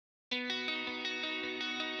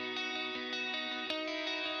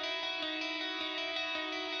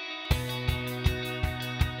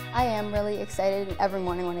I am really excited every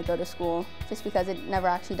morning when I go to school, just because it never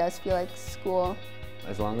actually does feel like school.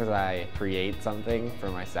 As long as I create something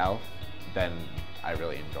for myself, then I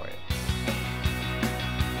really enjoy it.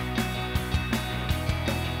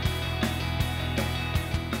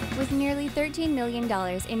 With nearly $13 million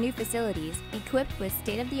in new facilities equipped with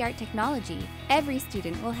state-of-the-art technology, every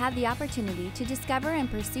student will have the opportunity to discover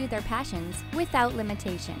and pursue their passions without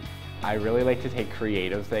limitation. I really like to take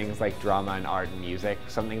creative things like drama and art and music,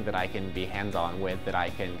 something that I can be hands-on with, that I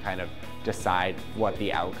can kind of decide what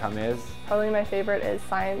the outcome is. Probably my favorite is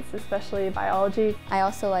science, especially biology. I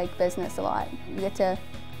also like business a lot. You get to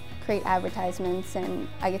create advertisements and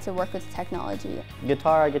I get to work with technology.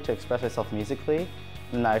 Guitar, I get to express myself musically,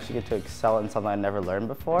 and I actually get to excel in something I never learned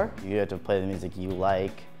before. You get to play the music you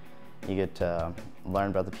like, you get to learn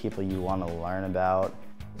about the people you want to learn about.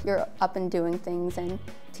 You're up and doing things, and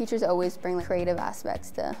teachers always bring the creative aspects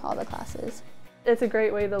to all the classes. It's a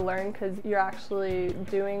great way to learn because you're actually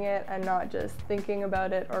doing it and not just thinking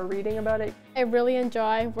about it or reading about it. I really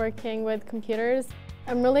enjoy working with computers.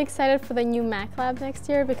 I'm really excited for the new Mac Lab next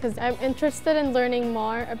year because I'm interested in learning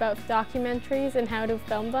more about documentaries and how to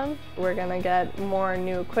film them. We're going to get more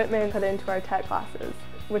new equipment put into our tech classes,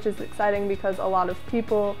 which is exciting because a lot of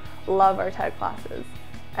people love our tech classes.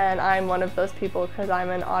 And I'm one of those people because I'm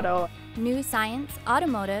in auto. New science,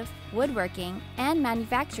 automotive, woodworking, and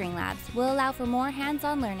manufacturing labs will allow for more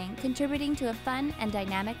hands-on learning, contributing to a fun and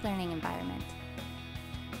dynamic learning environment.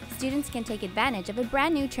 Students can take advantage of a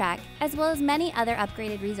brand new track as well as many other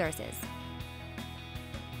upgraded resources.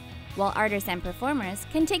 While artists and performers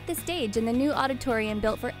can take the stage in the new auditorium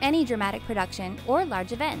built for any dramatic production or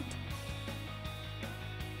large event.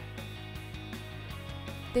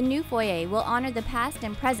 The new foyer will honor the past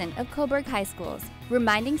and present of Cobourg High Schools,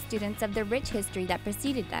 reminding students of the rich history that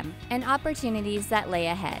preceded them and opportunities that lay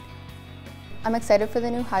ahead. I'm excited for the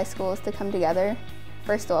new high schools to come together.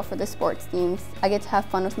 First of all, for the sports teams, I get to have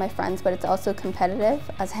fun with my friends, but it's also competitive,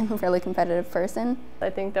 as I'm a really competitive person. I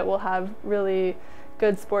think that we'll have really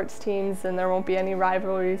good sports teams and there won't be any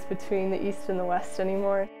rivalries between the East and the West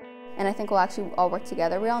anymore. And I think we'll actually all work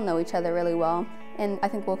together. We all know each other really well, and I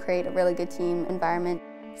think we'll create a really good team environment.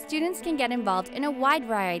 Students can get involved in a wide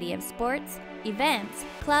variety of sports, events,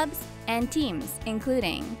 clubs, and teams,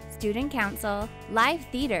 including student council, live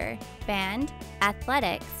theater, band,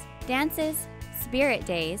 athletics, dances, spirit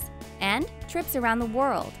days, and trips around the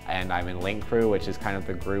world. And I'm in Link Crew, which is kind of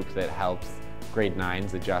the group that helps grade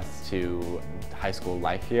 9s adjust to high school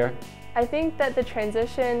life here. I think that the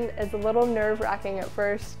transition is a little nerve-wracking at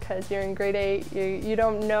first because you're in grade 8, you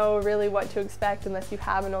don't know really what to expect unless you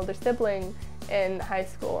have an older sibling in high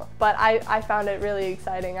school. But I found it really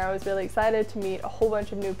exciting. I was really excited to meet a whole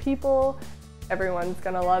bunch of new people. Everyone's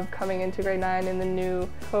going to love coming into grade 9 in the new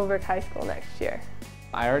Cobourg High School next year.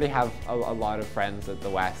 I already have a lot of friends at the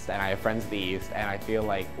West and I have friends at the East, and I feel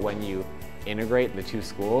like when you integrate the two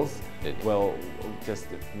schools, it will just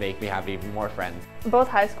make me have even more friends. Both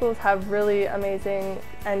high schools have really amazing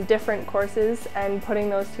and different courses, and putting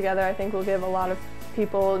those together I think will give a lot of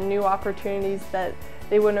people new opportunities that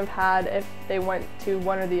they wouldn't have had if they went to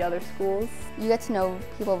one or the other schools. You get to know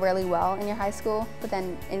people really well in your high school, but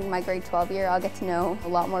then in my grade 12 year I'll get to know a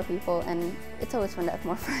lot more people, and it's always fun to have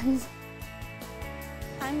more friends.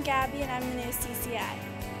 I'm Gabby and I'm the new CCI.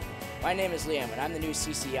 My name is Liam and I'm the new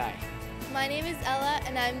CCI. My name is Ella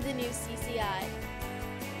and I'm the new CCI.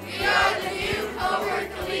 We are the new Cobourg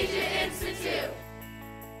Collegiate Institute.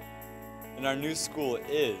 And our new school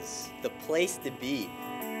is the place to be.